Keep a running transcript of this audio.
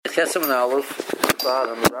Kesem and Aleph,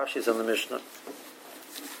 bottom, the Rashi's on the Mishnah.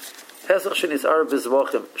 Pesach Sheni's Arab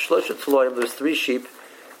Bizvachim, Shlosha Tloim, there's 3 sheep.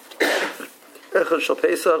 Echad Shal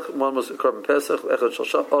Pesach, one was a Korban Pesach, Echad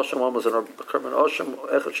Shal Osham, one was a Korban Osham,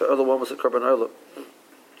 Echad Shal Ola, one was a Korban Ola.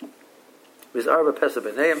 With Arab Pesach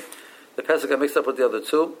B'neim, the Pesach got mixed up with the other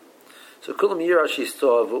 2. So Kulam Yirashi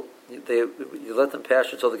Stovu, you let them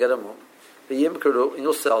pass until they get them home. V'yimkaru, and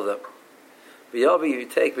you'll sell them. V'yavi, you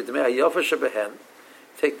take, V'demei HaYofa Shebehen,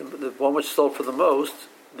 take the one which sold for the most,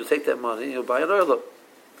 you take that money and you'll buy an oila.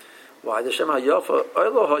 Why? The Shem HaYofa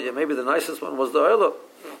oila hoya, maybe the nicest one was the oila,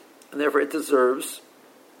 and therefore it deserves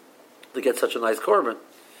to get such a nice korban.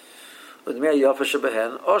 V'demei HaYofa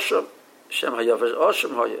Shebehen Osham, Shem HaYofa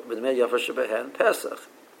Osham hoya, V'demei HaYofa Shebehen Pesach.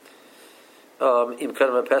 If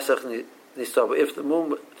the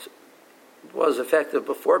moon was effective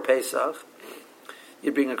before Pesach,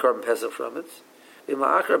 you bring a korban Pesach from it. If you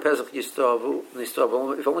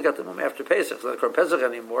only got the moon after Pesach, it's not a korban Pesach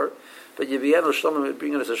anymore, but you bring it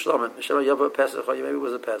as a shlomim. Maybe it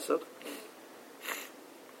was a Pesach.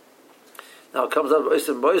 Now it comes out of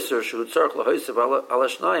Oysim Boiser, Shu Tzark Lahoysev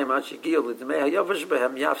Alashnayim, Achigil, Lidmei Hayavish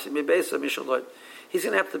Behem, Yafsi Mibesa, Mishaloy. He's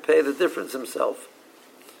going to have to pay the difference himself.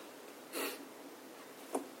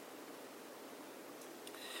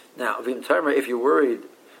 Now, if you're worried,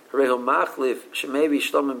 so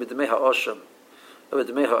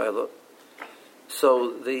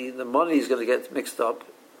the money is going to get mixed up,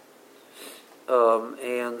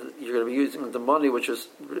 and you're going to be using the money which is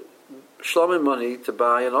shlomim money to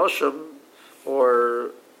buy an osham,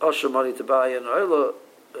 or osham money to buy an oila,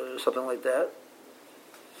 something like that.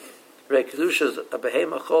 Kedusha is a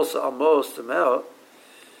behema chosa almost the mel,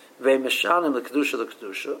 ve'mishanim the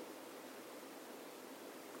kedusha.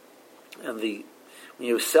 And when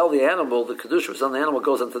you sell the animal, the kedusha was on the animal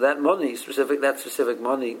goes into that money, that specific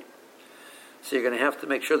money. So you're going to have to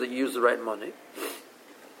make sure that you use the right money.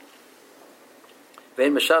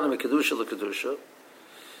 Vein mashanim kedusha l'kedusha.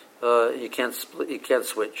 You can't split. You can't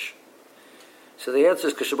switch. So the answer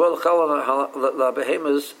is kashabol chalana la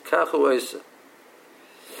behemas kachu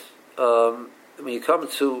oisa. When you come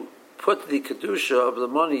to put the kedusha of the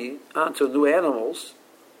money onto new animals,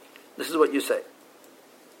 this is what you say.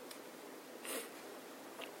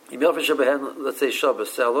 Let's say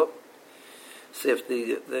Shabbos seller. See if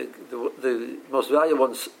the most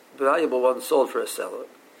valuable one sold for a seller.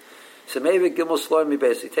 So maybe Gimel Sloim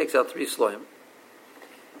basically takes out 3 Sloim.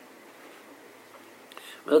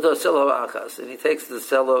 And he takes the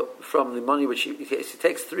seller from the money which he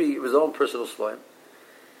takes 3 of his own personal Sloim.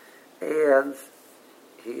 And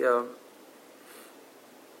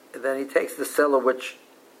then he takes the seller which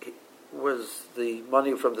was the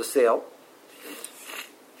money from the sale.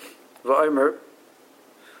 V'omer,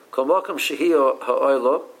 kol makom shehi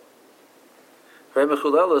ha'oilo,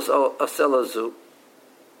 re'mechulelos aselazu.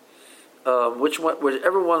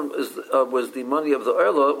 Whichever one was the money of the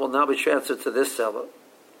oilo will now be transferred to this seller.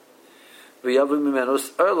 V'yavu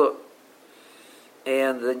mimenos oilo,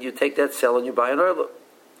 and then you take that seller and you buy an oilo.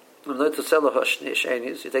 And not to seller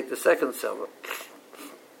ha'shneis, you take the second seller.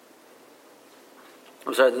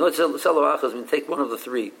 I'm sorry, the not seller achas means take one of the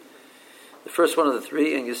 3. The first one of the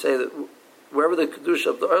 3, and you say that wherever the kedusha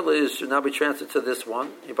of the oila is should now be transferred to this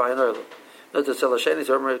one. You buy an oila. Not to sell a sheni.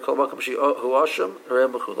 So kol makom she hu osham or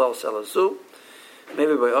mechulal sell a zu.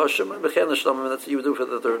 Maybe by osham and bechen l'shlomim. That's what you would do for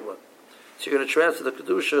the 3rd one. So you're going to transfer the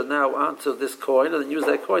kedusha now onto this coin, and then use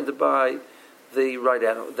that coin to buy the right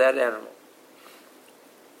animal. That animal.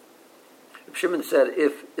 Shimon said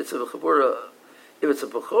if it's a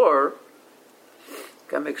bechor,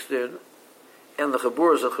 got mixed in. And the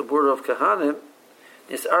chabur is a chabur of kahanim.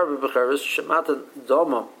 It's arba b'charis shematan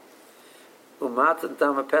domam umatan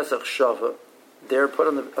dama pesach shava. They're put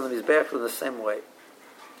on the mizbeach in the same way.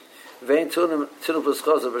 Vein tunim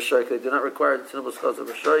b'schaza b'shoik. They do not require tunim b'schaza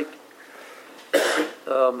b'shoik.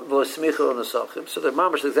 V'lo smicha on the sachim. So they're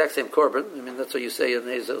mamash the exact same korban. I mean that's what you say in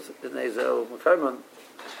Ezel Mekayman.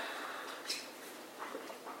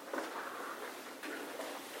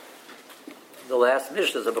 The last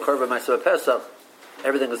Mishnah is a Bechor b'Maiser Pesach.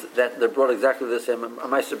 Everything is that they're brought exactly the same. A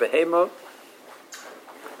Maiser Behemo,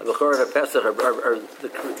 a Bechor and a Pesach are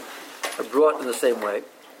brought in the same way.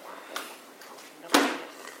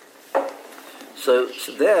 So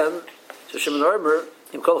Shimon Omer,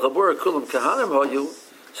 Im Kol Chabur Kulam Kahanim Hoyu.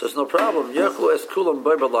 So it's no problem. Yerchu es Kulam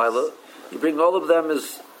Boy B'Layla. You bring all of them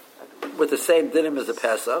as with the same dinim as the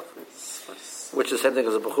Pesach, which is the same thing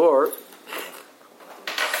as a Bechor.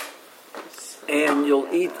 And you'll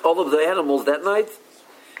eat all of the animals that night.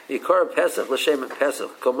 Yikar Pesach l'shem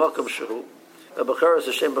Pesach kol makom shehu. A bechor is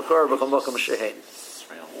l'shem bechor v'kol makom shehein.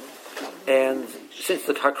 And since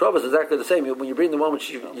the hakrava is exactly the same, when you bring the one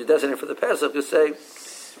which you designate for the Pesach, you say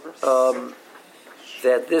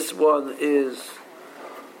that this one is.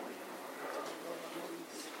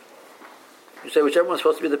 You say whichever one's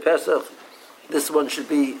supposed to be the Pesach, this one should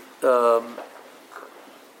be. Sure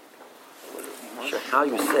how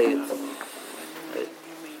you say it.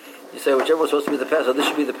 You say whichever one's supposed to be the Pesach, this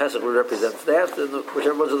should be the Pesach which represents that, and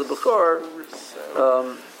whichever one's of the Bechor.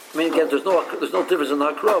 I mean, again, there's no difference in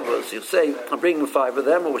the Hakrava. So you say, I'm bringing 5 of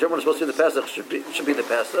them, or whichever one's supposed to be the Pesach should be the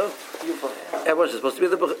Pesach. And one's supposed to be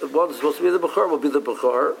the Bechor will be the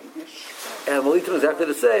Bechor, and we'll eat them exactly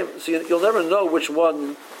the same. So you'll never know which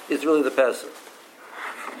one is really the Pesach.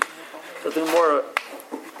 So the more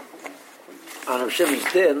on Rav Shimon's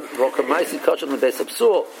din,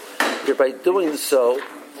 you're by doing so,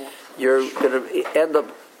 you're going to end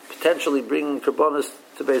up potentially bringing karbonos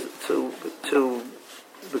to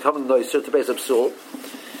becoming noiser to base of sul,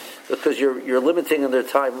 because you're limiting in their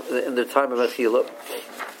time of achila.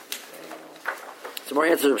 So more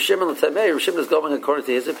answer of Shimon and Tamei. Rav Shimon is going according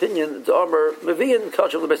to his opinion. The Omer Mevian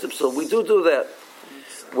kachim lebase of sul. We do that.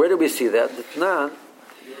 Where do we see that? The Tanan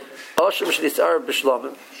Oshim shnisar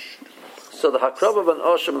b'shlamim. So the hakrava and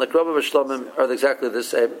Oshim and the krava b'shlamim are exactly the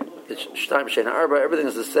same. It's shtaim sheina arba. Everything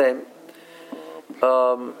is the same.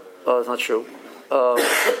 It's not true.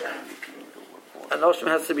 And Oshim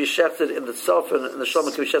has to be shefted in the Sof, and the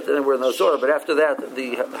Shlomim can be shefted anywhere in the Azor, but after that,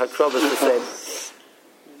 the Hakrava is the same.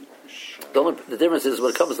 The difference is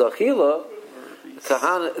when it comes to Achila,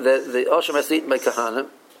 the Oshim has to be eaten by Kahanim,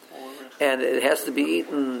 and it has to be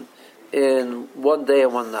eaten in one day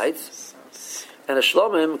and one night. And a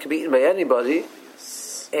Shlomim can be eaten by anybody,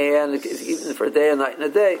 and it's eaten for a day, a night, and a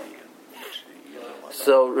day.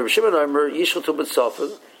 So, Rabbi Shimon Omer, Yishchel Tu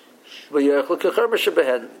B'Tzofim, V'Yechel K'cher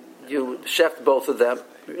B'Shebehen. You sheft both of them.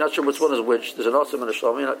 You're not sure which one is which. There's an Osim and a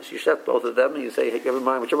Shlomim. You sheft both of them, and you say, hey, have in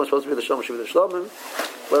mind, whichever one's supposed to be the Shlomim should be the Shlomim,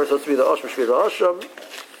 whatever's supposed to be the Oshim should be the Oshim,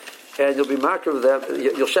 and you'll be makar of them.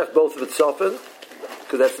 You'll sheft both of it soften,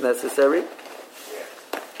 because that's necessary.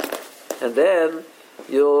 And then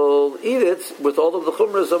you'll eat it with all of the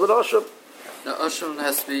chumras of an Oshim. Now, Oshim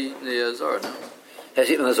has to be the Azor, no? Has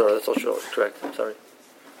eaten the Azor, that's all sure. Correct, I'm sorry.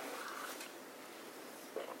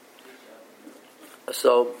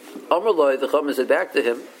 So, Amr Loi, the Chum said back to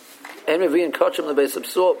him, and Revi'in Kachim the base of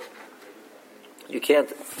Sul. You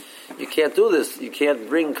can't do this. You can't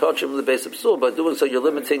bring Kachim the base of Sul. By doing so, you're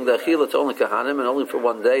limiting the Achila to only Kahanim and only for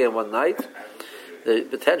one day and one night.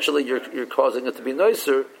 Potentially, you're causing it to be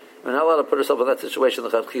nicer. We're not allowed to put ourselves in that situation,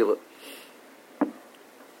 the Chachila.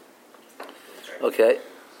 Okay.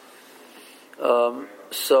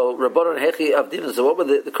 So Rabbanon Hechi Avdina. So what would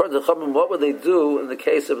what would they do in the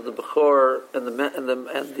case of the Bechor and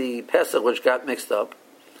the Pesach which got mixed up?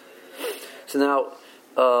 So now,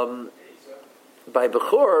 by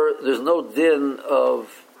Bechor, there's no din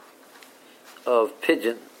of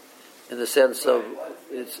pigeon in the sense of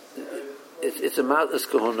it's a matless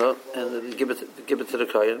kahuna, and they give it to the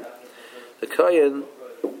kohen. The kohen,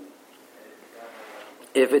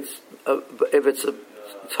 if it's a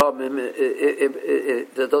tamim,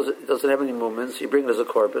 it doesn't have any movements. You bring it as a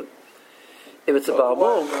korban. If it's a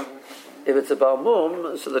balmum,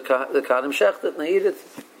 so the kanim shecht it and they eat it.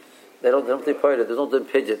 They don't part it. There's no din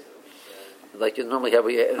pigeon. Like you normally have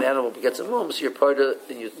an animal gets a mum, so you're part of,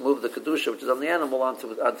 and you move the kedusha, which is on the animal,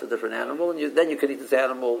 onto a different animal, and then you can eat this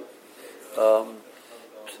animal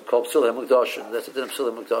called psulim mukdashin. That's a din of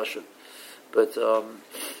psulim mukdashin.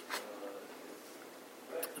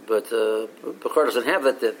 But Bechor doesn't have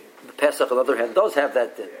that din. The Pesach, on the other hand, does have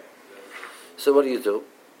that din. So what do?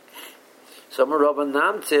 So Merabban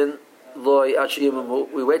Namtin Loi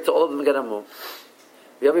Achiyimamu. We wait till all of them get a mum.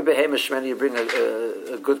 You bring a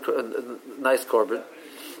nice korban,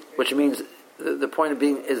 which means the point of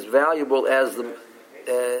being as valuable as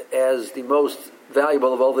the most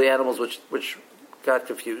valuable of all the animals which got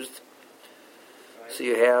confused. So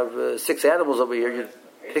you have 6 animals over here. You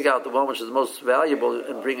pick out the one which is the most valuable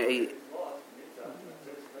and bring a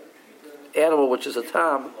animal which is a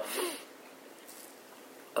tam,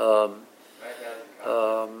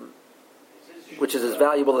 which is as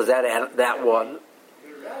valuable as that one.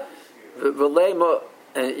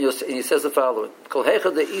 And he says the following: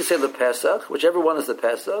 whichever one is the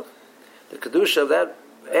Pesach, the kedusha of that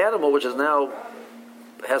animal, which is now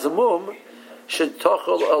has a mum, should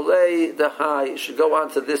tochel alei the high, should go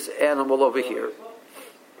on to this animal over here,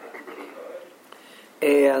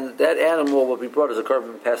 and that animal will be brought as a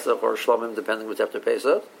korban Pesach or shlomim, depending what's after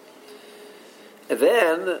Pesach. And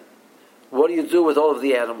then, what do you do with all of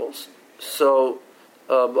the animals? So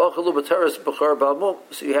So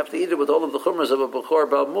you have to eat it with all of the chumras of a bechor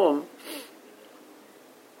balmum,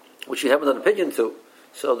 which you haven't an opinion to.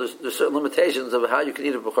 So there's certain limitations of how you can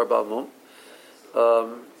eat a bechor balmum.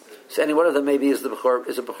 So any one of them maybe is a bechor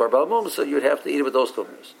balmum, so you'd have to eat it with those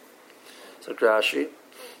chumras. So Rashi,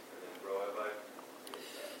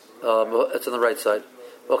 it's on the right side.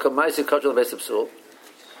 Welcome, Ma'aseh Kachal Beis Psul.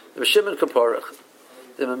 The Shimon Kaparach.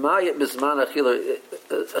 The Mamayit Bisman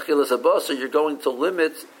Achilas Abasa, you're going to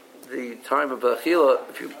limit the time of Achila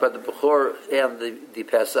by the Bechor and the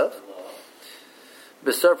Pesach.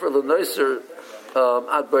 B'Sarfer L'Noiser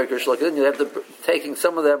Ad Breaker Shlakadin, you have to taking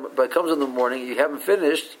some of them, but it comes in the morning, you haven't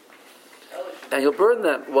finished, and you'll burn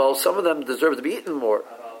them. Well, some of them deserve to be eaten more.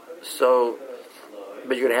 So,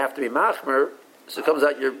 but you're going to have to be Machmer. So it comes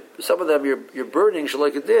out, some of them you're burning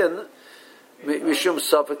Shlakadin, Mishum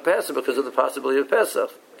Safek Pesach, because of the possibility of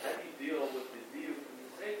Pesach.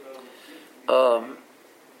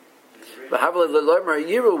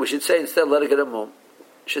 We should say instead, let it get a mum.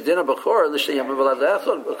 Shadina Bechor,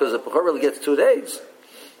 because the Bechor really gets 2 days.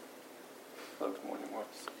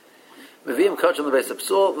 Mevim Kachon the Beis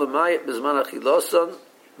Psul, V'mayit Bizman Achiloson,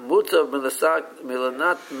 Mutav Milasak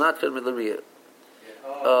Milanat Natkan Milaria.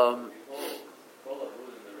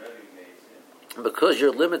 Because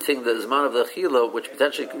you're limiting the Zman of the Achila, which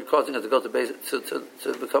potentially causing it to go to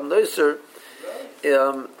become noiser,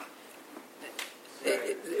 it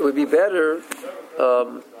would be better.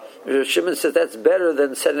 Shimon says that's better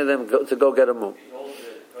than sending them to go get a mum.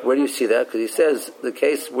 Where do you see that? Because he says the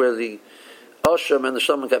case where the Asham and the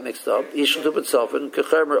Shalom got mixed up, Yishal Tupet Sulfan,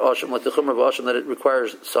 Kechermer Asham, like the Chumr of Asham, that it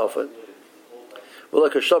requires Sulfan. Well,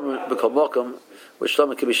 like a Shalom become Mokum, which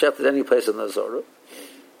Shalom can be shafted any place in the Zorah.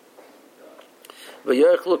 But you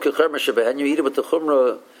eat it with the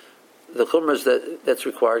chumras that's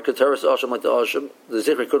required. Keteris asham, like the asham, the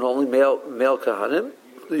zikr couldn't only male kahanim,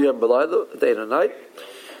 the yom belayla, day and night.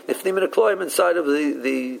 If they made a kloim inside of in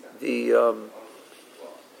the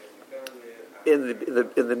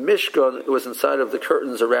Mishkan, it was inside of the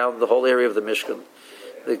curtains around the whole area of the Mishkan.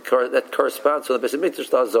 That corresponds to the Beis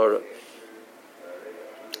Mikdash Zara.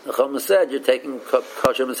 The Chacham said you're taking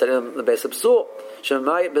kosher and setting them in the Beis Psul.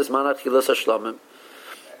 Shemayit bezmanat chilas hashlamim.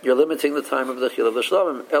 You're limiting the time of the chil of the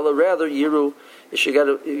shlamim. Ella rather yiru,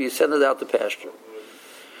 you send it out to pasture.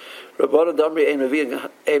 Rabbana damri ein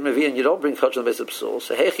mevi, and you don't bring kosher in the Beis Psul.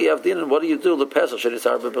 So hechi avdin, and what do you do? The Pesach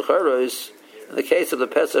shenitzar bebecharos. In the case of the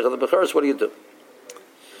Pesach and the becharos, what do you do?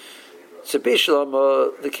 So bishlam,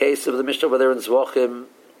 the case of the Mishnah where they're in Zvachim,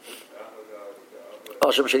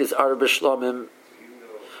 Asham shenitzar b'shlamim,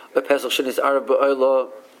 the Pesach shenitzar b'oila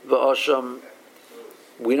b'asham.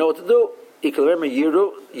 We know what to do. They let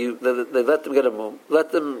them get a mum,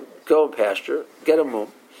 let them go in pasture, get a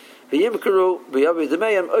mum. We bring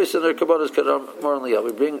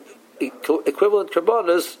equivalent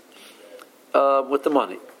karbanas with the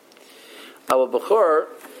money. Our bechor,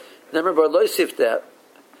 remember, loisif that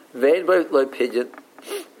vein by pigeon.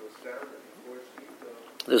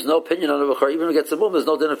 There's no opinion on the bechor. Even if it gets a mum, there's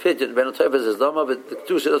no din of pigeon. Ben Tevez is dama, but the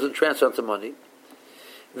kedusha doesn't transfer into money.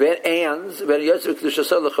 It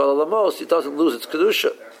doesn't lose its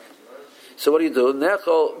kedusha. So what do you do?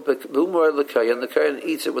 Nechol the kayan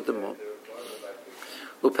eats it with the moon.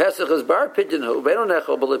 Pesach is bar pigeon.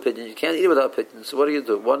 Pigeon. You can't eat it without pigeon. So what do you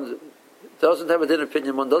do? One doesn't have a dinner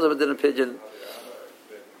pigeon. One doesn't have a dinner pigeon.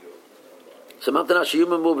 So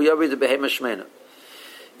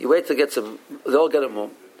you wait to get some. They'll get a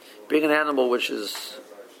moon. Bring an animal which is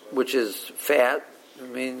fat. It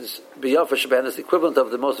means biyafa shaban is the equivalent of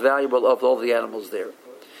the most valuable of all the animals there.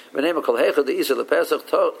 You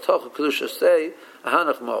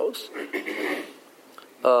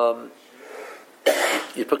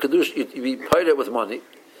put kedusha, you paid it with money.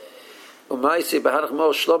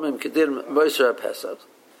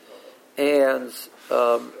 And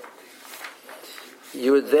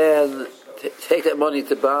you would then take that money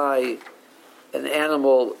to buy an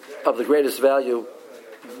animal of the greatest value,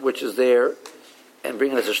 which is there, and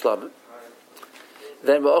bring it as a shlamim.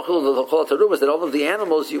 Then that all of the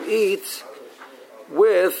animals you eat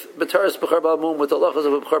with b'taras b'char b'almum, with the halachas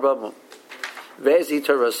of b'char b'almum. V'ezi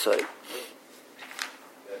tarasai.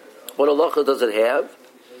 What halacha does it have?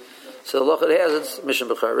 So the halacha it has, it's mission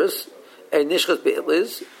b'charis, a nishchat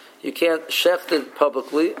be'itliz. You can't shecht it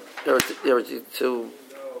publicly, you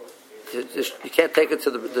can't take it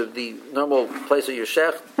to the normal place of your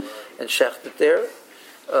shecht and shecht it there.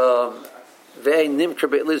 They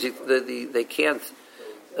can't.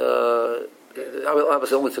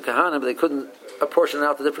 Obviously, only to kahanim, but they couldn't apportion it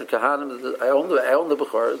out to different kahanim. I own the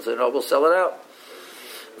bechor, so we'll sell it out.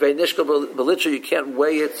 Veinishka belitra, you can't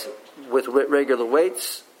weigh it with regular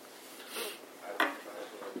weights.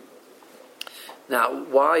 Now,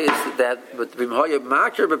 why is that? But Vimhoya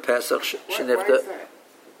Makir b'Pesach Shenifta.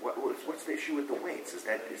 What's the issue with the weights? Is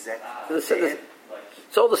that it's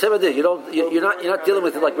all the same idea. You're not dealing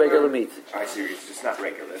with it like regular meat. I see. It's just not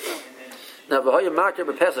regular. Now, V'hoya Makir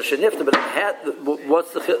b'Pesach Shenifta, but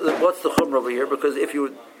what's the chumrah over here? Because if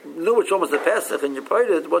you knew which one was the Pesach and you prayed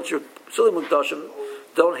it, once you're Sulim Mukdashim,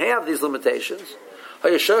 don't have these limitations.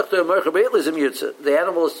 The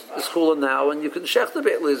animal is chula now, and you can shech the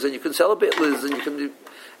beitlis, and you can sell a beitlis,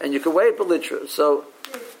 and you can weigh it belitra. So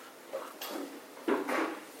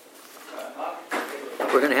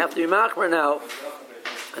we're going to have to be machmer now,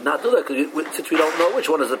 and not do that since we don't know which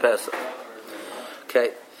one is the Pesach.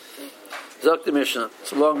 Okay, Zok the Mishnah.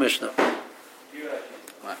 It's a long Mishnah.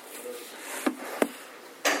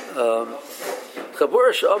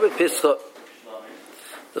 Chabura she'avid pischa.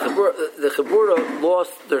 The Chabura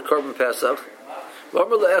lost their korban Pesach.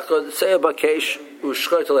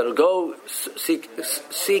 Go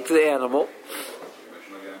seek the animal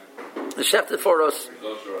and shecht it for us.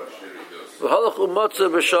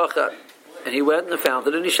 And he went and found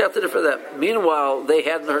it and he shechted it for them. Meanwhile, they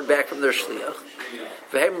hadn't heard back from their shliach.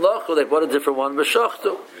 They bought a different one, and they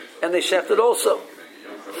shechted also.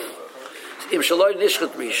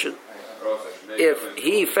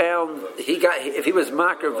 If he was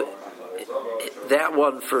makar that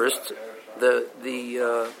one first, the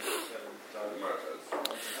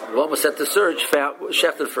one was sent to search,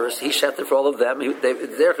 shefted first. He shefted for all of them.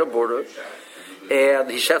 Their kabura, and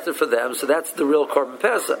he shefted for them. So that's the real korban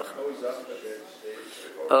pesach.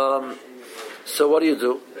 So what do you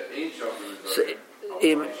do? So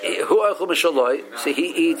he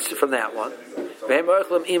eats from that one.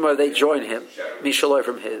 They join him. Mishaloi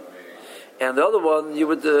from him. And the other one, you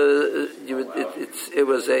would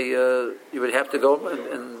have to go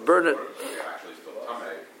and burn it.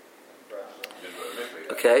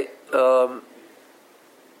 Okay.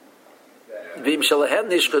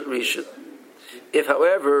 If,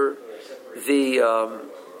 however,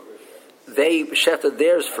 they shefted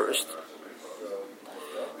theirs first,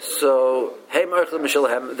 so they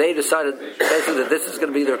decided basically that this is going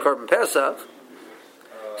to be their korban pesach,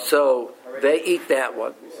 so they eat that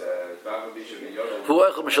one.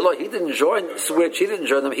 He didn't switch. He didn't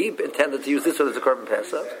join them. He intended to use this one as a korban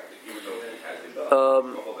pesach.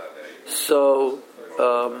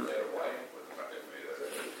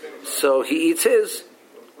 So he eats his.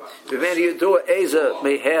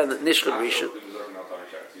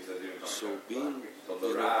 So being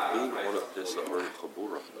one of this or in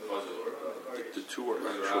Chabura, the two are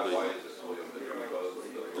actually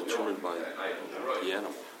determined by the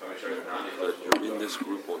animal. That you're in this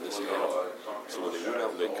group on this animal. So when they went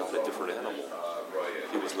out, they got a different animal.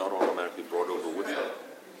 He was not automatically brought over with them.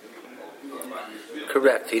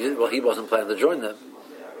 Correct. He wasn't planning to join them.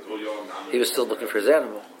 He was still looking for his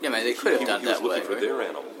animal. Yeah, man, they could have done that way. He was looking for their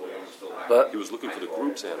animal. But he was looking for the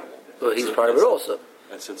group's animal. Well, he's part of it also.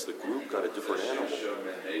 And since the group got a different animal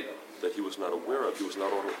that he was not aware of, he was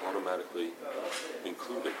not automatically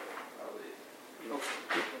included.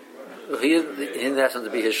 He didn't ask him to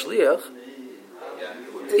be his shliach.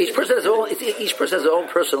 Each person has his own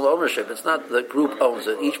personal ownership. It's not the group owns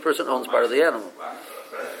it. Each person owns part of the animal.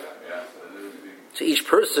 So each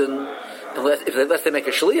person, unless they make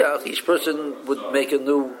a shliach, each person would make a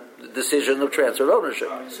new decision of transfer of ownership.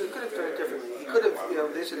 So he could have done it differently. He could have,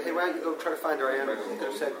 they said, hey, why don't you go try to find our animal? He could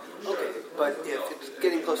have said, okay, but if it's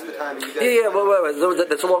getting close to the time and you guys... Yeah, wait,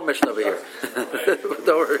 that's a long mission over here. Don't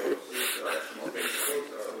worry.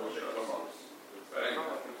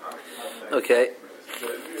 Okay.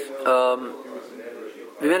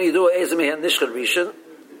 When you do ezemihan nishchad rishon,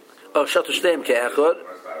 shatu shteim ke'echad.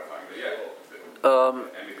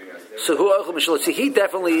 So he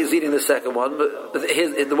definitely is eating the second one, but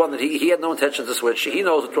the one that he had no intention to switch. He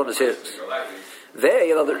knows which one is his.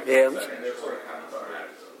 They, on the other hand,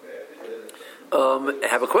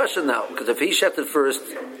 have a question now, because if he shefted first,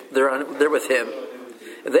 they're with him.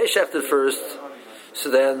 If they shefted first, so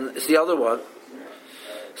then it's the other one.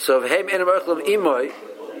 So if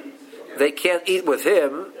they can't eat with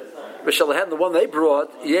him. The one they brought,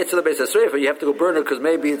 you have to go burn it because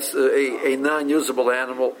maybe it's a non-usable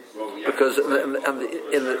animal. Because in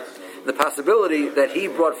the possibility that he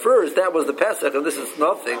brought first, that was the Pesach, and this is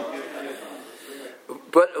nothing.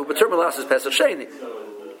 But Termalas is Pesach Sheni.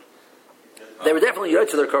 They were definitely yotze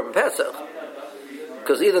to their korban Pesach,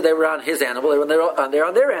 because either they were on his animal or they're on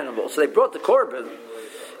their animal. So they brought the korban.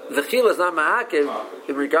 The chil is not ma'akiv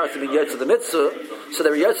in regards to being yotze to the mitzvah. So they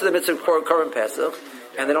were yotze to the mitzvah korban Pesach.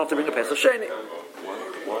 And they don't have to bring a Pesach Sheni. Why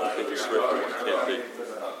the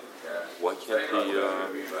Srefa, why can't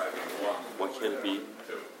it be?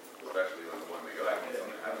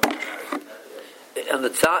 On the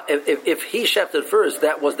top, if he shefted first,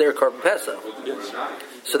 that was their Korban Pesach. Yes.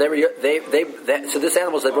 So so this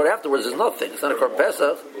animals they brought afterwards is nothing. It's not a Korban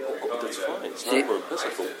Pesach. That's fine. It's not a Korban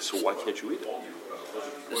Pesach. So why can't you eat it?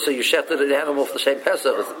 So you shefted an animal for the same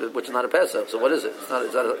Pesach, which is not a Pesach. So what is it? It's not.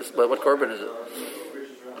 What Korban is it?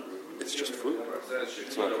 It's just food.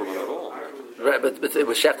 It's not Korban at all. Right, but it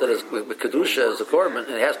was shefted with kedusha as a korban,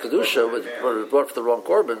 and it has kedusha, but it was brought for the wrong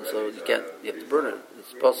korban, so you have to burn it.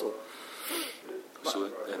 It's possible.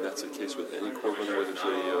 So, and that's the case with any korban where there's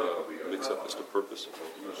a mix-up as to purpose.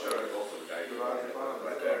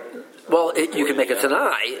 Well, you can make a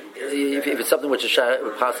tanai if it's something which is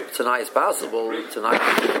possible. Tanai is possible. Tanai,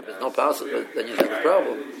 if there's no possible, then you have a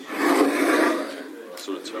problem.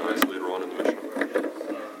 So the tanai is later on in the Mishnah.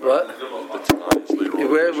 What? The tanai is later on.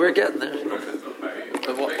 We're getting there.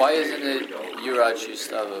 But why isn't it Yurad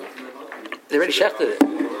Shustava? They already shefted it.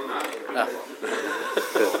 No.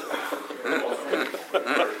 We're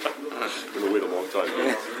going to wait a long time.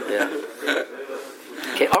 Yeah.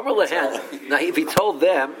 Okay, Amar Lehen. Now, if he told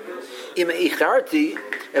them,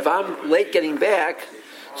 if I'm late getting back,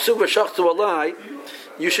 you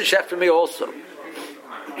should sheft for me also.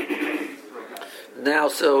 Now,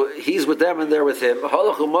 so he's with them and they're with him. He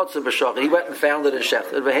went and found it and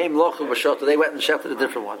shefted. They went and shefted a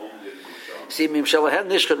different one. See, if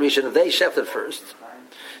they shefted first,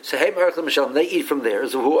 so they eat from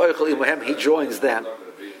theirs. He joins them.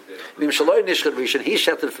 He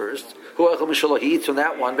shefted first. He eats from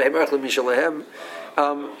that one.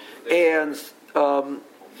 And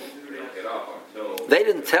they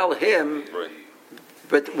didn't tell him,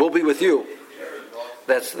 but we'll be with you.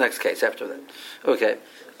 That's the next case after that. Okay.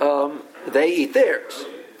 They eat theirs.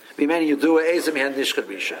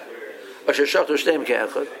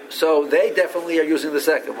 So they definitely are using the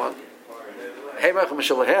second one.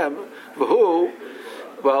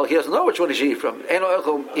 Well, he doesn't know which one he should eat from.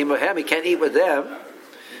 He can't eat with them.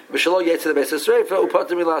 He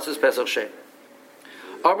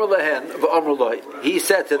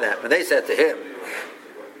said to them, and they said to him,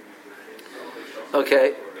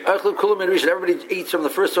 okay, everybody eats from the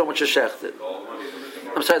first one which is shechted.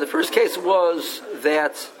 I'm sorry, the first case was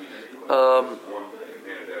that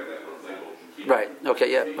right, okay,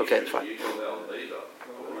 yeah, okay, it's fine.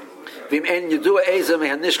 And you do a ezem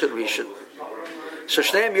and nishkat rishon. So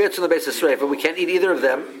shneim yitz on the basis of but we can't eat either of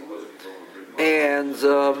them. And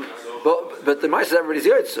but the mice everybody's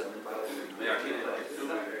yitz.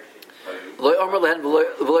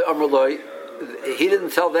 He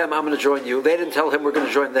didn't tell them I'm going to join you. They didn't tell him we're going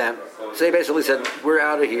to join them. So they basically said we're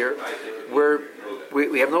out of here.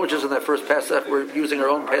 We have no interest in that first Pesach. We're using our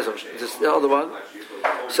own Pesach. This is the other one.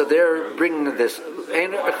 So they're bringing this.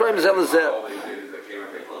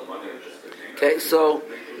 Okay, so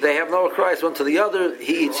they have no Christ one to the other.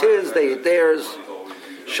 He eats his, they eat theirs.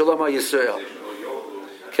 Shalom Yisrael.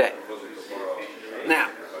 Okay. Now,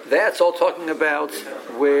 that's all talking about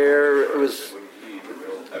where it was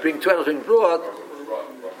being two animals being brought.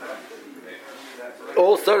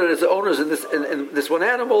 All started as the owners in this one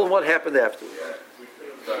animal, and what happened after?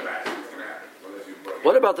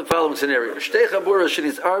 What about the following scenario?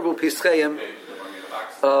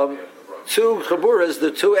 Two chaburas,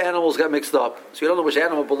 the two animals got mixed up. So you don't know which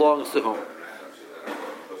animal belongs to whom.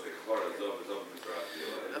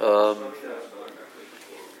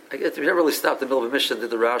 I guess we never really stopped in the middle of a Mishnah and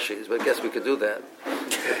did the Rashis, but I guess we could do that.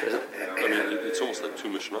 I mean, it's almost like two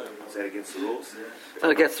Mishnah. Is that against the rules?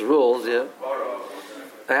 Not against the rules, yeah.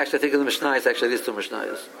 I think in the Mishnah, it's actually these two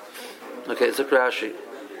Mishnahs. Okay, it's a Rashi.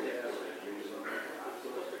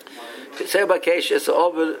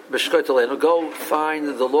 Go find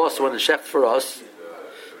the lost one and shecht for us.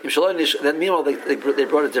 Then meanwhile they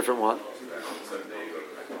brought a different one.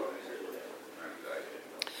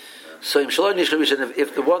 So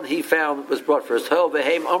if the one he found was brought first, and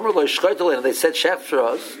they said shecht for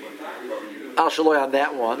us, on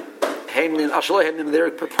that one,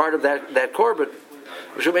 they're part of that korban.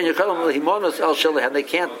 And they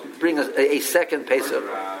can't bring a second Pesach.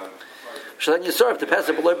 Then you serve the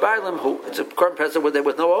Pesach below Bailam, who it's a korban Pesach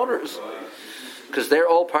with no owners, because they're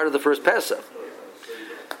all part of the first Pesach.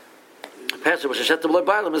 Pesach which is shet below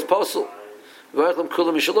Bailam is posel.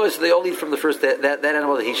 So they all eat from the first that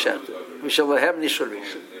animal that he shet.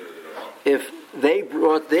 If they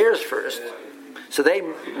brought theirs first, so they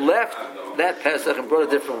left that Pesach and brought a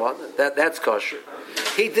different one. That's kosher.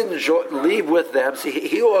 He didn't leave with them. See,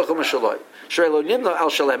 he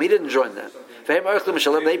didn't join them. They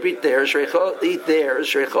eat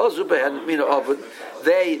theirs.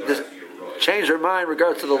 They change their mind in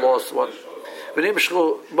regards to the lost one. They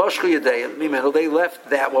left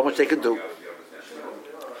that one, which they could do.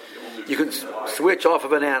 You can switch off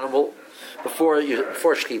of an animal before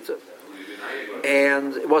shechita,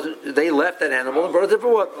 and it wasn't. They left that animal and brought a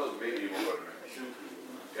different one.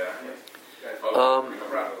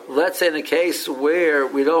 Let's say in a case where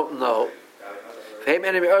we don't know, they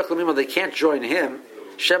can't join him.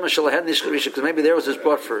 Because maybe there was his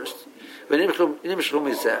brought first, and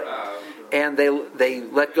they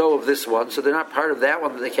let go of this one, so they're not part of that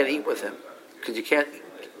one. That they can't eat with him, because you can't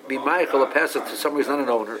be Michael a passive to somebody who's not an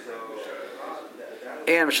owner.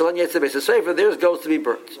 And theirs goes to be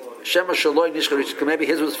burnt. Maybe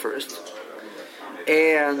his was first,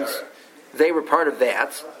 and they were part of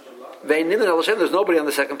that. There's nobody on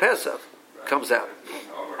the second Pesach. Comes out.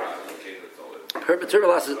 The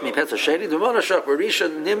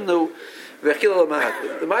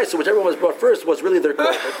Maisa, whichever one was brought first, was really their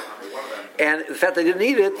korban, and the fact they didn't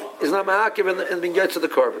eat it is not ma'akiv and being to the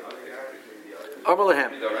korban.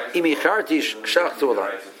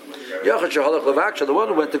 The one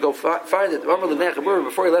who went to go find it,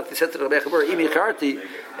 before he left, he said to the Mechabur,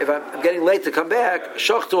 if I'm getting late to come back,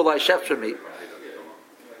 shachtu alai, shecht for me.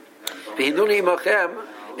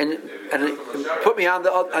 And put me on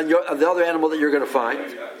the other animal that you're going to find.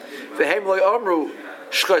 But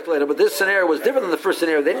this scenario was different than the first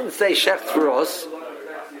scenario. They didn't say shecht for us.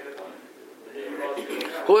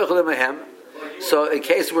 So in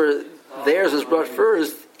case where theirs is brought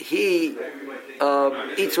first, he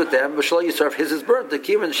eats with them. His is burnt. They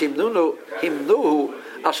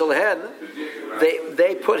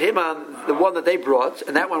put him on the one that they brought,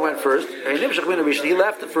 and that one went first. He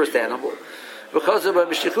left the first animal. Because of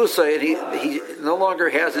Mishtichusa, he no longer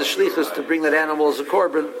has his shlichus to bring that animal as a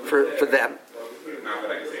korban for them.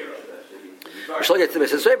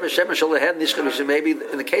 Maybe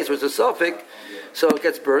in the case where it's a suffix, so it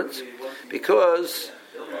gets burnt, because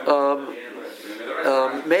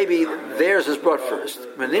maybe theirs is brought first.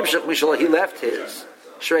 He left his.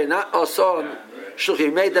 He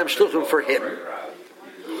made them shluchim for him.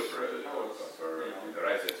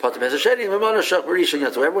 So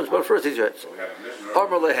everyone's brought first.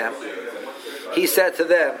 He said to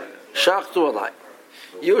them, "Shachtu alai,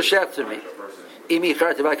 you shecht to me. If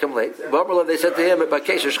I come late." They said to him,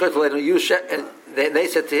 they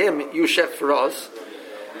said to him, "You shecht for us."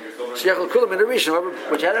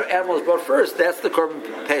 Whichever animal is brought first, that's the korban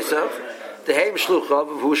pesach. The heim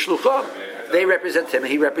shluchav, who shluchav. They represent him,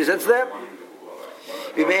 and he represents them.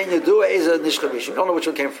 We don't know which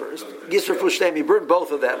one came first. He burned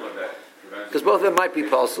both of them, because both of them might be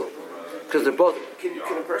possible, because they're both. Can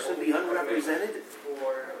a person be unrepresented?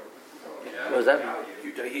 What does that mean?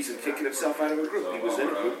 He's taking himself out of a group. He was in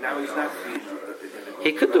a group. Now he's not.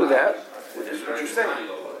 He could do that. That's what you're saying,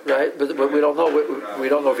 right? But we don't know. We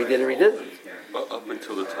don't know if he did or he didn't. Up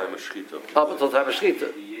until the time of shechita. Up until the time of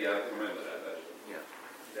shechita.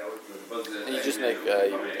 And you just make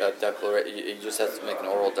a declaration. You just have to make an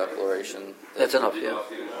oral declaration. That's enough, yeah.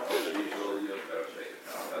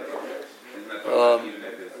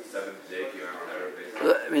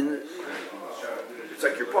 I mean, it's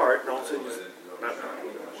like your part. No, it's not.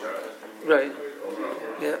 Right.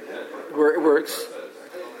 Yeah. It works.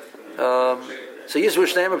 So Yisru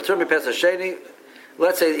Shneim of Turmi Pesachim.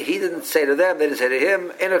 Let's say he didn't say to them, they didn't say to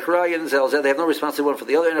him. They have no responsibility one for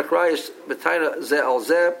the other.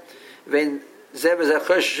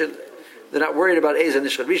 They're not worried about Eza and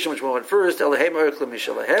Nishchad Rishon, which one went first. And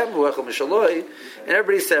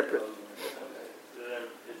everybody's separate.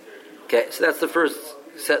 Okay, so that's the first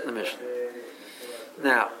set in the Mishnah.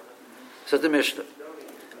 Now, so the Mishnah.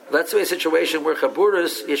 Let's say a situation where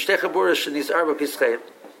Chaburas, Yeshteh Chaburas, and these Arba Pischein,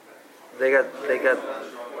 they got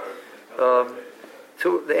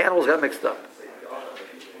the animals got mixed up.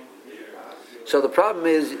 So the problem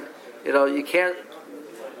is, you can't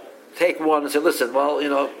take one and say, listen, well,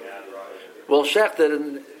 we'll shecht it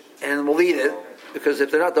and we'll eat it, because if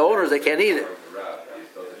they're not the owners, they can't eat it.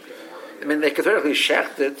 I mean, they could theoretically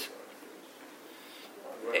shecht it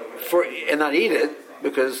and not eat it,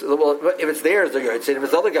 because, well, if it's theirs, they're yotzin. If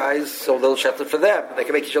it's other guys, so they'll shecht it for them. They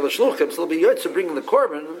can make each other shluchim, so they'll be yotzin to bring the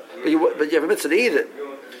korban, but you have a mitzvah to eat it.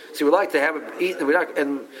 So we like to have it eaten,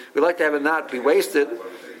 and we like to have it not be wasted.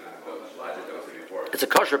 It's a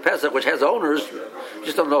kosher pesach which has owners, you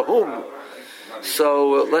just don't know whom.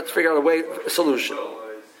 So let's figure out a solution.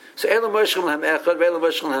 So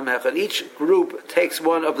each group takes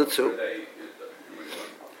one of the two.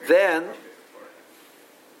 Then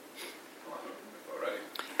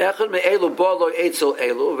Echad me'elu bolo eitzel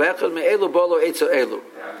elu, ve'echad me'elu bolo eitzel elu.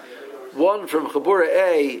 One from Chabura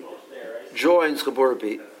A joins Chabura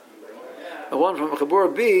B, and one from Chabura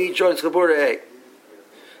B joins Chabura A.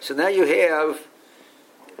 So now you have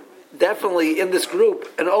definitely in this group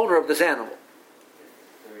an owner of this animal,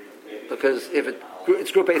 because if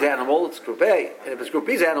it's Group A's animal, it's Group A, and if it's Group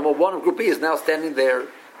B's animal, one of Group B is now standing there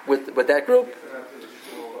with that group.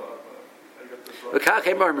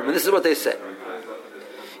 And this is what they say.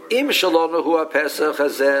 Im shalonu hu Pesach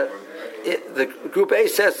hazeh. The Group A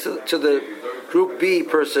says to the Group B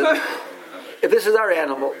person, if this is our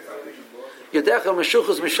animal, you've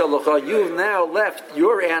now left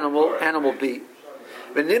your animal, animal B.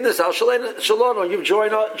 You've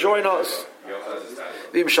joined us.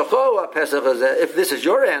 If this is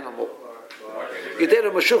your animal,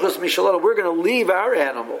 we're going to leave our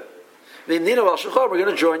animal. We're going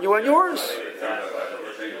to join you on yours.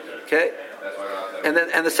 Okay? And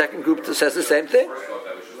the second group says the same thing.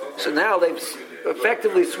 So now they've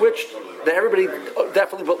effectively switched. Everybody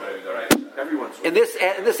definitely. In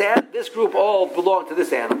this group all belong to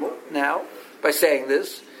this animal now by saying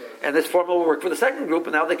this, and this formula will work for the second group,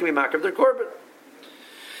 and now they can be marked of their korban.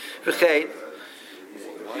 Why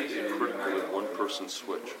is it critical that one person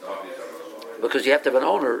switch? Because you have to have an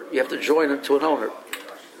owner. You have to join it to an owner.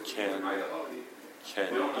 Can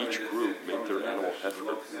each group make their animal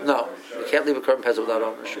heifer? No, you can't leave a korban pesach without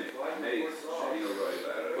ownership.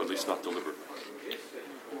 Or at least not deliberately.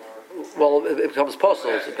 Well, it becomes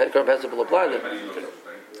possible. So korban pesach will apply them. Okay.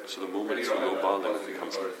 So the moment it's no balim, it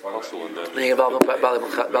becomes possible, and then There's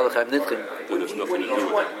nothing to do with it.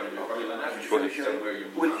 Go ahead.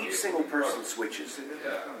 When each single person switches,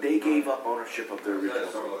 they gave up ownership of their original.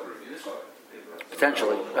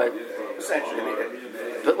 Potentially, right? Essentially,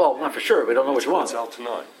 But, well, not for sure. We don't know which one. It's out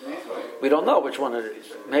tonight. We don't know which one it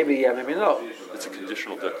is. Maybe yeah, maybe no. It's a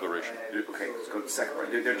conditional declaration. okay, let's go to the second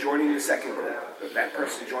part. They're joining the second group. That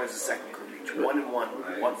person joins the second group. Each one and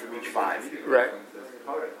one from each five. Right.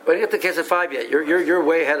 But you get the case of 5 yet. You're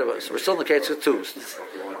way ahead of us. We're still in the case of 2.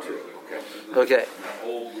 Okay.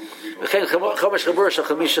 Now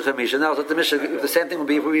the same thing would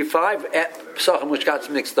be 5 Pesachim which got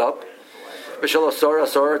mixed up.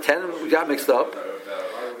 10 got mixed up.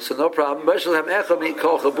 So no problem.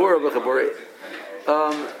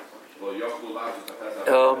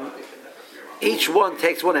 Each one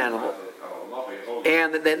takes one animal,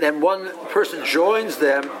 and then one person joins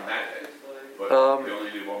them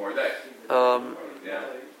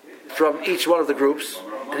from each one of the groups,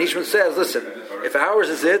 and each one says, listen, if ours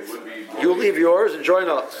is it, you leave yours and join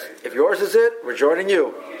us. If yours is it, we're joining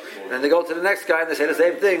you. And then they go to the next guy and they say the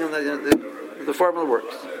same thing, and the formula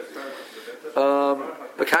works.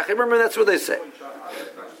 But remember, that's what they say.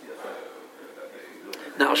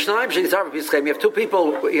 Now, you have 2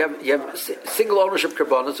 people, you have single ownership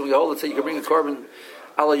korbanos, so we hold it, so you can bring a korban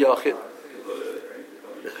ala yachid.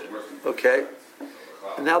 Okay?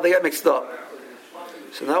 And now they get mixed up.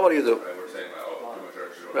 So now what do you do?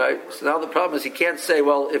 Right? So now the problem is he can't say,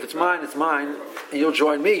 well, if it's mine, and you'll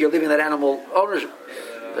join me, you're leaving that animal ownership.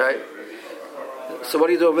 Right? So what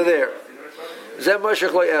do you do over there?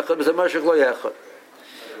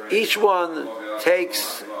 Each one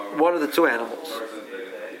takes one of the 2 animals.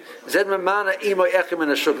 Then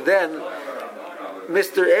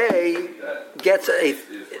Mr. A gets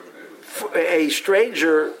a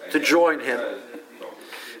stranger to join him.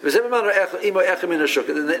 And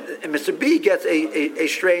Mr. B gets a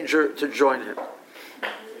stranger to join him.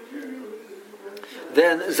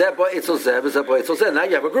 Then now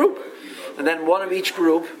you have a group. And then one of each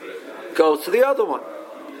group goes to the other one.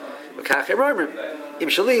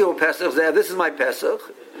 This is my Pesach.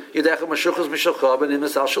 You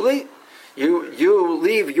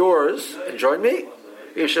leave yours and join me.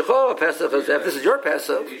 If this is your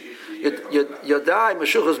Pesach,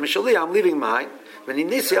 I'm leaving mine.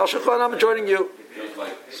 I'm joining you.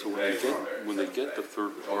 So when they get the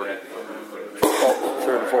third party,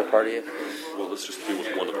 third and fourth party. Well, let's just deal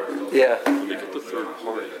with one of them. Yeah. When they get the third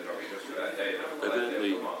party,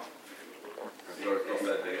 evidently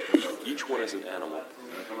each one is an animal.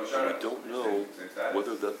 And we don't know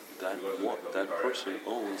whether that person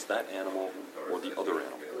owns that animal or the other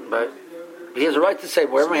animal. Right. He has a right to say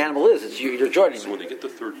wherever my animal is, it's you're joining me. So when they get the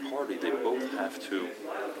third party, they both have to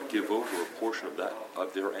give over a portion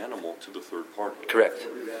of their animal to the third party. Correct.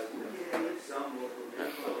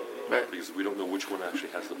 Right. Because we don't know which one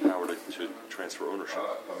actually has the power to transfer ownership.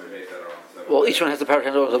 Well, each one has the power to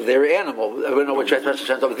transfer ownership of their animal. I don't know which has the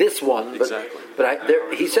transfer of this one, but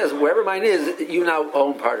Exactly. he says wherever mine is, you now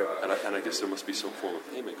own part of it. And I guess there must be some form of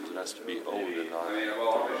payment because it has to be owned and not.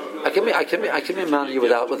 I can be amount you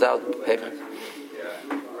without payment.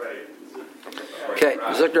 Okay,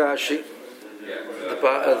 Zuk Rashi,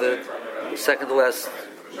 the second to last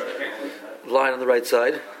line on the right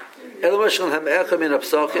side.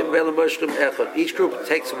 Each group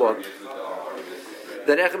takes one.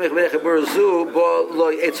 Then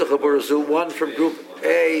one from group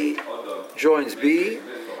A joins B.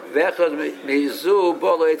 One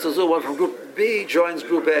from group B joins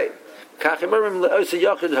group A. This is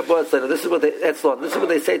what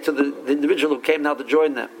they say to the individual who came now to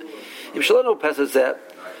join them.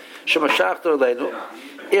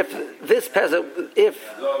 If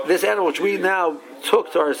this animal which we now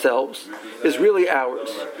took to ourselves is really ours,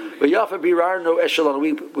 we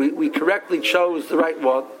correctly chose the right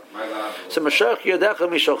one. So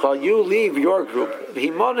you leave your group.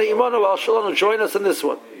 Join us in this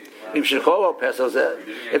one. If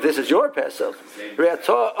this is your Pesach,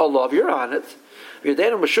 you're on it. We're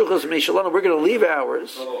going to leave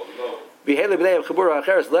ours.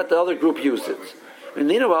 Let the other group use it. We're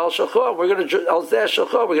going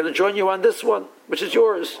to join you on this one, which is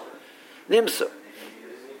yours. Nimsa.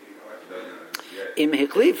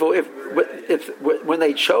 If when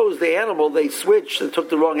they chose the animal, they switched and took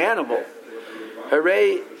the wrong animal.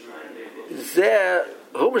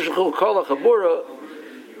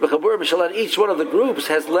 Each one of the groups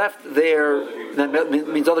has left their. That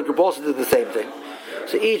means other group also did the same thing.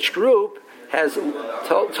 So each group has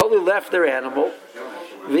totally left their animal.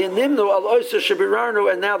 And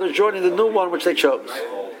now they're joining the new one which they chose.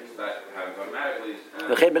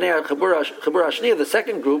 The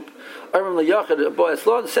second group,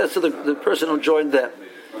 says to the person who joined them.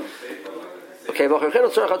 Okay, we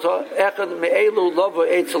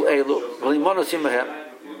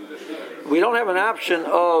don't have an option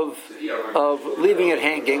of leaving it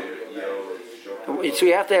hanging. So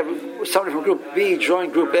we have to have somebody from group B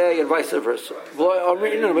join group A and vice versa.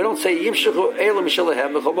 We don't say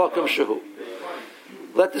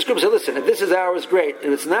let this group say, listen, if this is ours, great.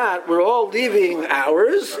 If it's not, we're all leaving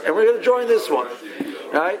ours and we're going to join this one.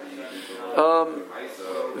 Right? You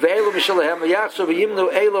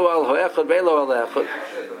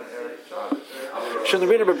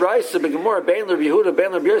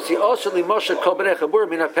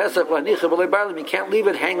can't leave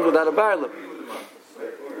it hanging without a bailam.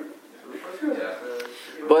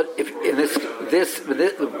 But if in this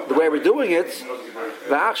the way we're doing it,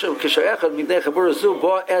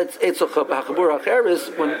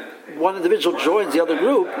 when one individual joins the other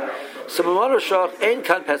group,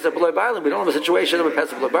 we don't have a situation of a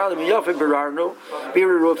pesach b'leibalim.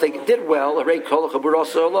 If they did well, the original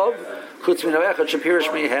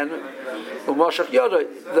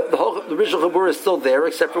chabur is still there,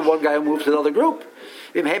 except for one guy who moved to the other group.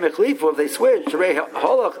 If they switch,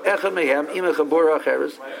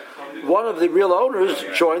 one of the real owners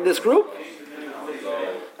joined this group.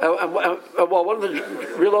 Well, one of the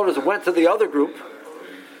real owners went to the other group.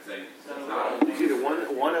 It's either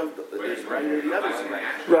one of is right or the other's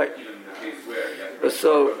right. Right.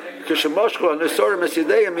 So, and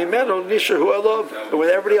when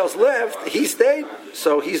everybody else left, he stayed.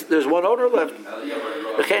 So there's one owner left.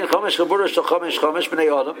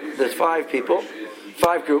 There's 5 people.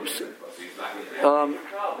 5 groups. So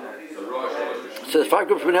there's 5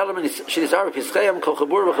 groups.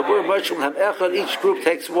 Each group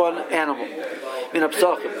takes one animal.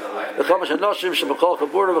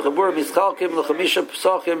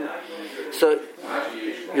 So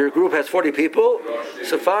your group has 40 people.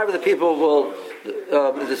 So 5 of the people will.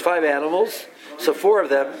 There's 5 animals. So 4 of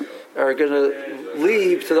them are going to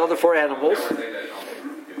leave to the other 4 animals.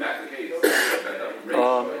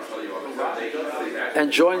 And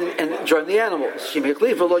join the animals. So you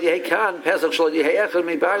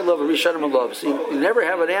never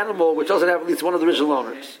have an animal which doesn't have at least one of the original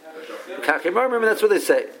owners. That's what they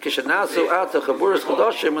say.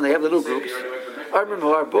 When they have the new groups.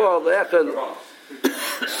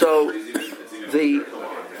 So the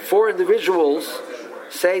 4 individuals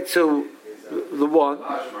say to the one,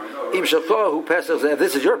 who passes,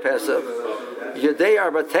 this is your Pesach. We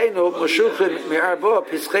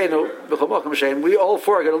all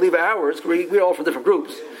 4 are going to leave ours. We're all from different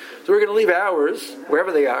groups. So we're going to leave ours,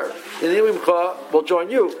 wherever they are. And then we'll join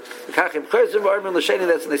you. That's when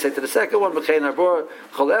they say to the second one.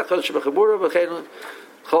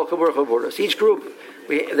 So each group,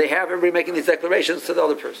 they have everybody making these declarations to the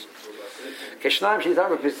other person. Keshnaim shenis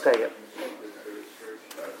arba pischayim.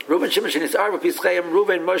 Reuben, Shimon shenis arba pischayim.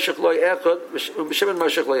 Reuben moshech loy echad. Shimon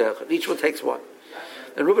moshech loy echad. Each one takes one.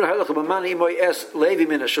 And Reuben halach b'mani imoy es Levi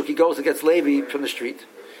minashuk. He goes and gets Levi from the street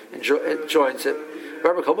and joins it.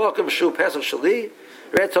 Wherever Kalmokim Shu Pesach Shali,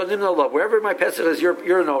 wherever my Pesach is,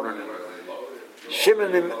 you're an owner.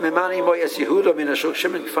 Shimon Mimani Moyes Yehuda Minashuk.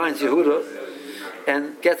 Shimon finds Yehuda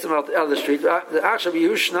and gets him out of the street.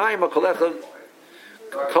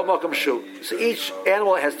 So each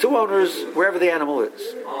animal has two owners wherever the animal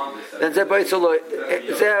is. Then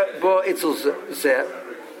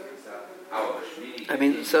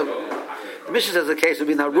so the Mishnah says the case would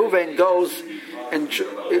be now Reuven goes and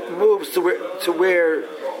it moves to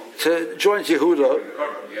joins Yehuda.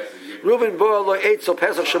 Reuven bo ate so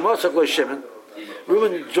Pesach Shemosach lo Shimon.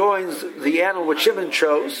 Reuven joins the animal which Shimon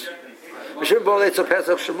chose. Shimon bo ate so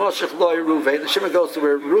Pesach Shemosach lo Reuven. Shimon goes to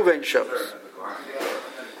where Reuven chose.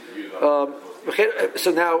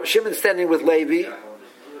 So now Shimon's standing with Levi,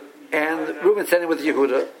 and Reuven standing with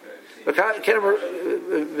Yehuda.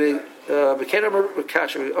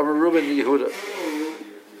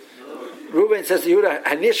 Reuven says to Yehuda,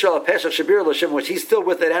 "Hanishal Pesach Shabir L'Shimon," which he's still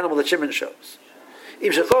with that animal that Shimon shows.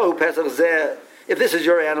 If this is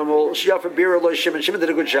your animal, Shiyafer Bir L'Shimon. Shimon did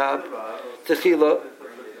a good job. Techila.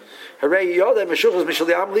 Hooray! Yodem Meshuchas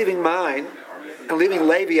Mishali. I'm leaving mine and leaving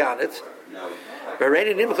Levi on it. I'm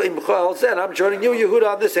joining you, Yehuda,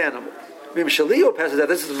 on this animal. This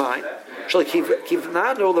is mine.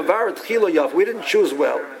 We didn't choose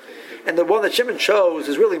well, and the one that Shimon chose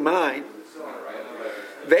is really mine.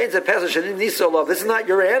 This is not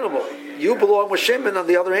your animal. You belong with Shimon on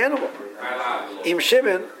the other animal. Im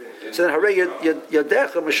Shimon, so then you're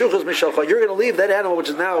going to leave that animal which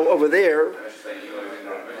is now over there.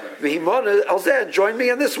 Join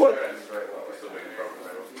me on this one.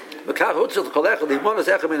 You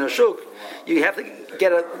have to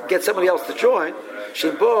get somebody else to join. If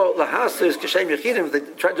they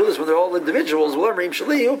try to do this when they're all individuals,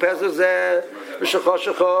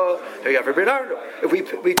 if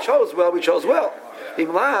we chose well, we chose well. If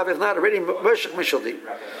not, already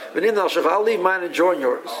I'll leave mine and join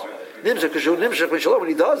yours. When he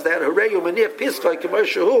does that,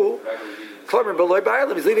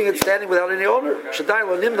 he's leaving it standing without any owner.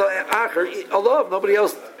 Nobody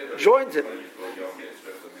else joins him.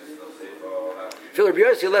 Philip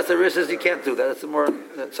Yosi less the risk says you can't do that. That's the more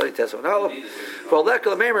sorry test one. So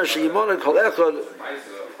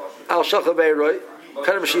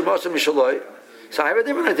I have a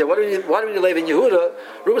different idea. Why do we live in Yehuda?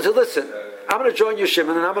 Reuben said, "Listen, I'm going to join you,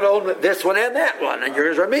 Shimon, and I'm going to own this one and that one, and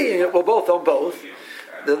yours are me. We'll both own both."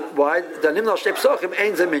 Why? The nimna shtei psachim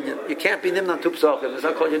ain't a minyan. You can't be nimna two psachim. It's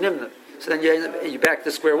not called your nimna. So then you back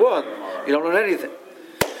to square one. You don't own anything.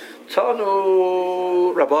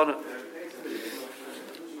 Tanu Rabbana.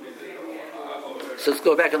 So let's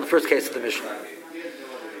go back on the first case of the Mishnah.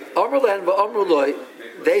 Amr lehen v'amru loy.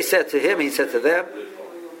 They said to him, he said to them,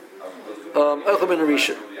 Echom and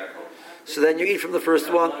Arisha. So then you eat from the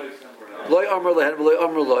first one. Loy amr lehen v'loy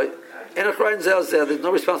amru loy. And a crying zel zel. There's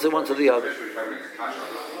no response one to the other.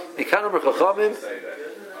 Mikan amr chachamim.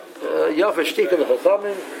 Yafa shtika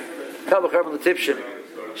l'chachamim. Kavachar on the tipshim.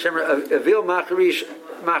 Shemer avil macharish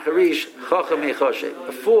chacham mechoshe.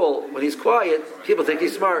 A fool, when he's quiet, people think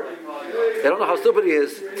he's smart. They don't know how stupid he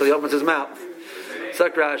is until he opens his mouth.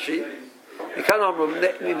 Sak Rashi. So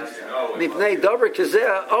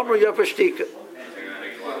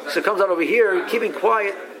it comes out over here, keeping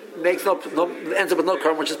quiet ends up with no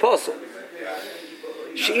karma, which is possible.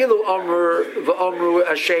 She'ilu amr v'amru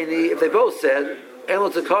asheni, if they both said, ein lo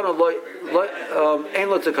takana,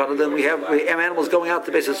 then we have animals going out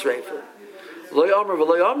to basis Israel. Lo amr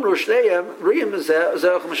v'lo amru shneihem riyim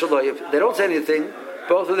zerach m'shaloyev. They don't say anything,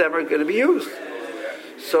 both of them are going to be used.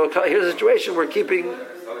 So here's a situation where keeping,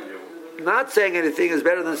 not saying anything is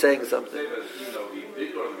better than saying something.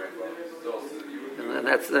 And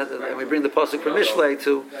and we bring the pasuk from Mishlei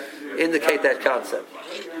to indicate that concept.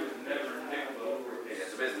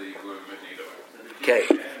 Okay.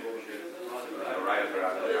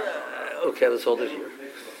 Okay, let's hold it here.